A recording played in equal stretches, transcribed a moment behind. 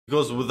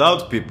Because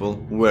without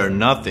people, we're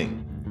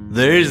nothing.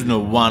 There is no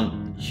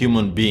one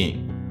human being.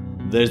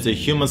 There's a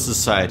human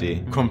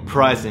society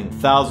comprising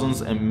thousands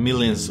and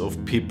millions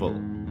of people.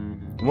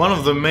 One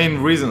of the main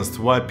reasons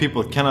why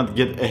people cannot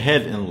get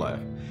ahead in life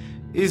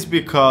is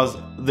because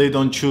they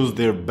don't choose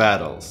their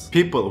battles.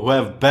 People who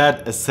have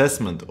bad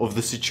assessment of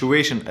the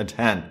situation at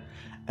hand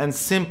and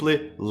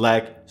simply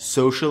lack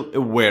social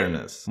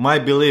awareness. My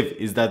belief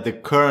is that the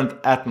current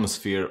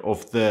atmosphere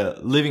of the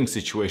living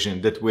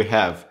situation that we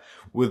have,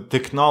 with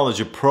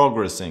technology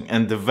progressing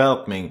and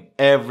developing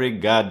every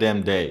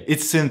goddamn day,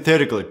 it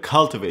synthetically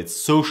cultivates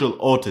social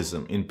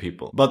autism in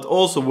people. But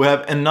also we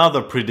have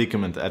another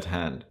predicament at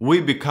hand.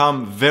 We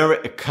become very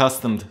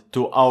accustomed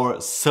to our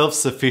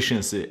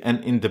self-sufficiency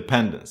and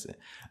independence.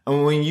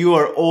 And when you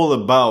are all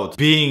about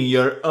being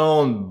your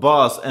own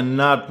boss and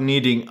not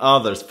needing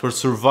others for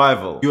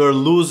survival, you are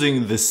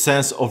losing the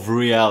sense of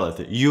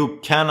reality. You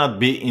cannot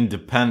be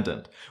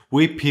independent.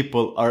 We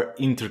people are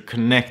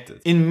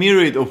interconnected in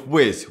myriad of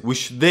ways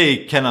which they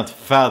cannot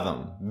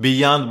fathom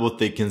beyond what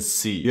they can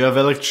see. You have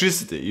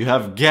electricity, you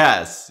have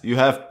gas, you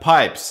have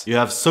pipes, you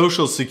have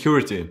social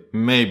security,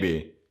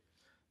 maybe.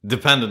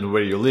 Depending on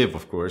where you live,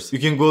 of course. You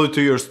can go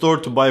to your store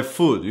to buy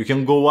food. You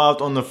can go out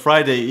on a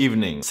Friday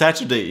evening,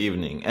 Saturday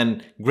evening,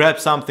 and grab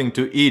something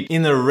to eat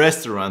in a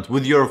restaurant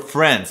with your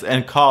friends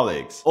and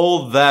colleagues.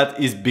 All that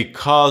is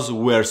because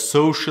we are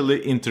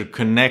socially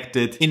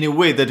interconnected in a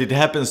way that it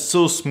happens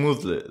so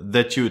smoothly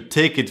that you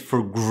take it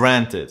for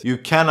granted. You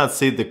cannot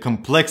see the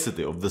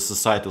complexity of the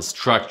societal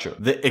structure.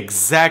 The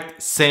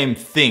exact same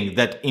thing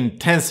that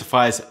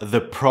intensifies the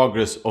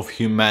progress of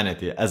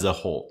humanity as a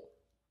whole.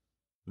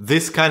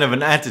 This kind of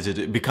an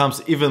attitude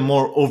becomes even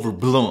more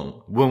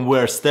overblown when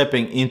we're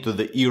stepping into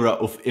the era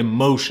of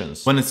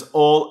emotions, when it's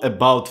all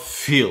about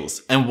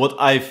feels, and what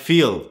I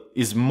feel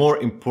is more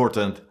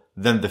important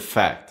than the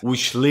fact,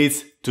 which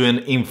leads to an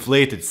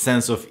inflated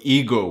sense of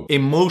ego.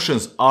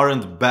 Emotions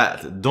aren't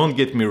bad, don't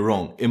get me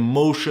wrong.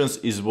 Emotions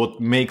is what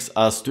makes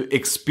us to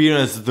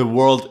experience the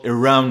world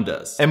around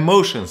us.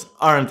 Emotions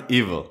aren't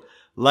evil.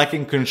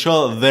 Lacking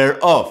control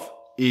thereof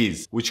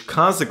is, which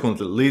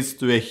consequently leads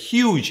to a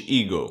huge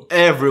ego.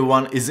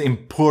 Everyone is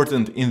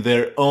important in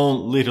their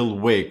own little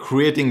way,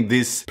 creating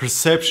this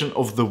perception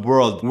of the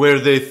world where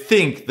they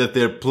think that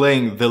they're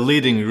playing the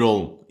leading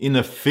role in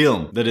a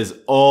film that is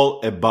all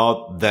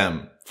about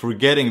them,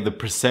 forgetting the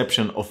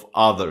perception of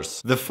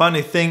others. The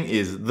funny thing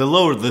is, the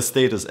lower the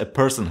status a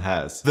person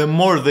has, the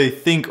more they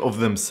think of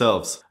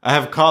themselves. I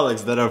have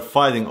colleagues that are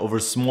fighting over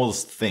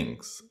smallest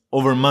things,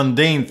 over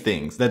mundane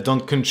things that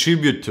don't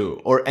contribute to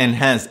or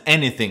enhance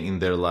anything in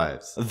their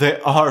lives. They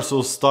are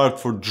so starved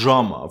for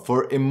drama,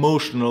 for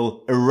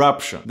emotional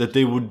eruption, that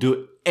they would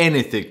do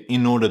anything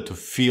in order to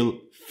feel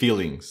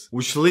feelings,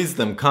 which leads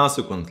them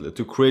consequently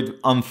to create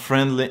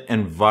unfriendly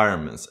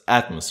environments,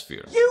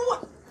 atmosphere. You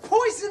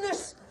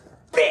poisonous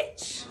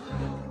bitch!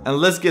 And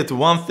let's get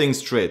one thing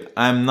straight,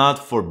 I am not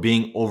for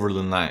being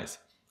overly nice.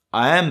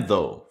 I am,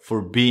 though,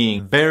 for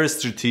being very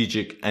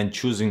strategic and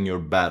choosing your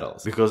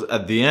battles. Because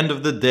at the end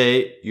of the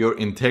day, your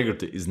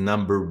integrity is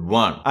number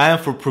one. I am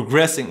for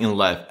progressing in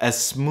life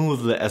as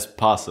smoothly as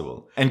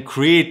possible. And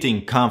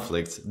creating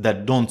conflicts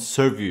that don't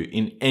serve you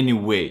in any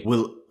way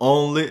will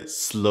only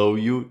slow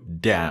you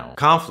down.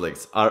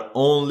 Conflicts are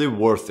only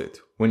worth it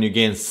when you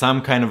gain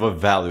some kind of a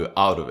value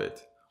out of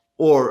it,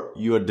 or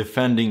you are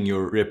defending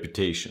your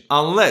reputation.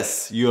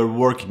 Unless you are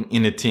working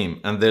in a team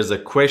and there's a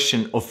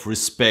question of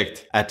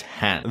respect at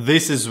hand.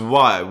 This is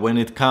why when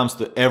it comes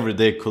to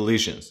everyday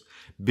collisions,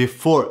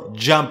 before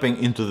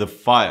jumping into the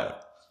fire,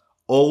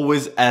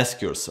 always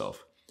ask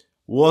yourself,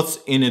 what's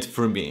in it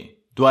for me?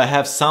 Do I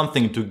have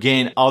something to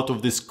gain out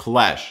of this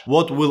clash?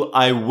 What will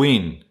I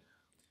win?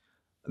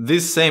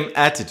 This same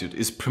attitude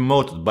is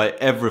promoted by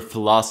every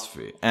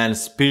philosophy and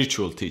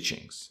spiritual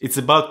teachings. It's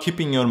about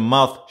keeping your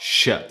mouth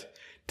shut,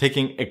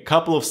 taking a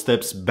couple of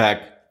steps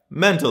back,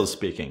 mentally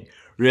speaking,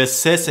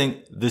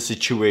 reassessing the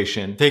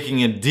situation,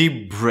 taking a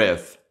deep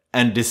breath,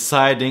 and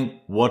deciding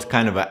what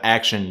kind of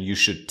action you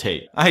should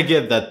take. I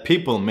get that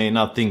people may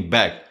not think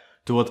back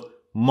to what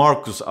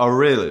Marcus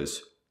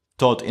Aurelius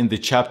taught in the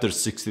chapter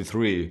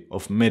 63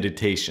 of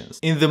Meditations,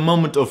 in the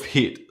moment of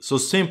heat. So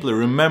simply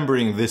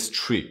remembering this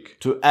trick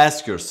to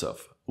ask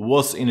yourself,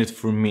 what's in it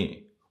for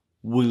me?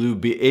 Will you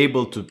be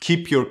able to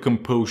keep your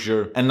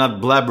composure and not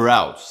blabber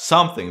out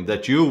something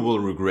that you will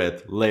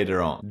regret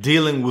later on?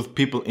 Dealing with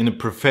people in a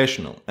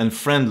professional and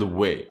friendly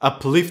way,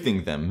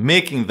 uplifting them,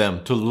 making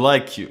them to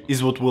like you,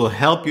 is what will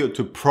help you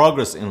to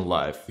progress in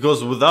life.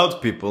 Because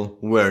without people,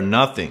 we're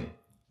nothing.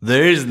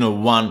 There is no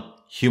one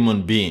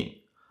human being.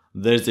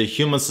 There's a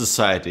human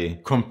society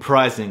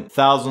comprising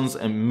thousands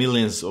and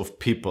millions of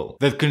people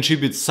that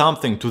contribute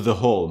something to the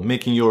whole,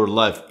 making your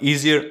life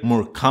easier,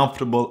 more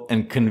comfortable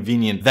and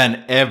convenient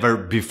than ever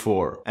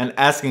before. And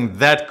asking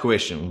that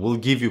question will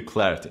give you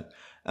clarity.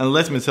 And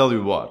let me tell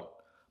you what,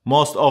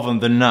 Most often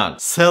than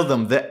not,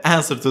 seldom the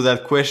answer to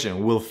that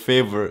question will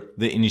favor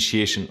the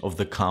initiation of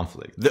the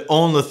conflict. The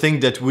only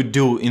thing that we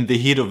do in the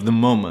heat of the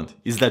moment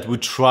is that we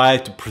try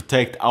to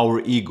protect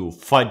our ego,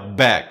 fight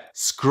back,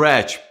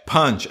 scratch,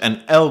 punch,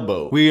 and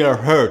elbow. We are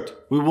hurt,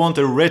 we want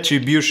a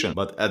retribution,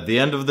 but at the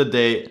end of the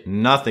day,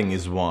 nothing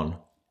is won.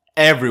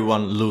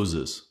 Everyone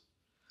loses.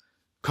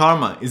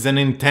 Karma is an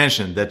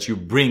intention that you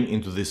bring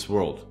into this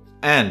world.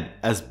 And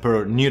as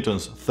per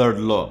Newton's third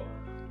law,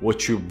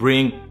 what you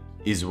bring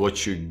is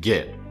what you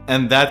get.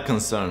 And that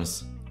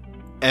concerns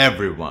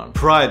everyone.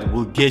 Pride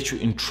will get you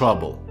in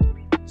trouble.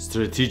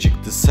 Strategic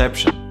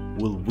deception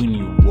will win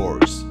you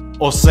wars.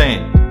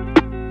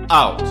 Hossein,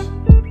 out.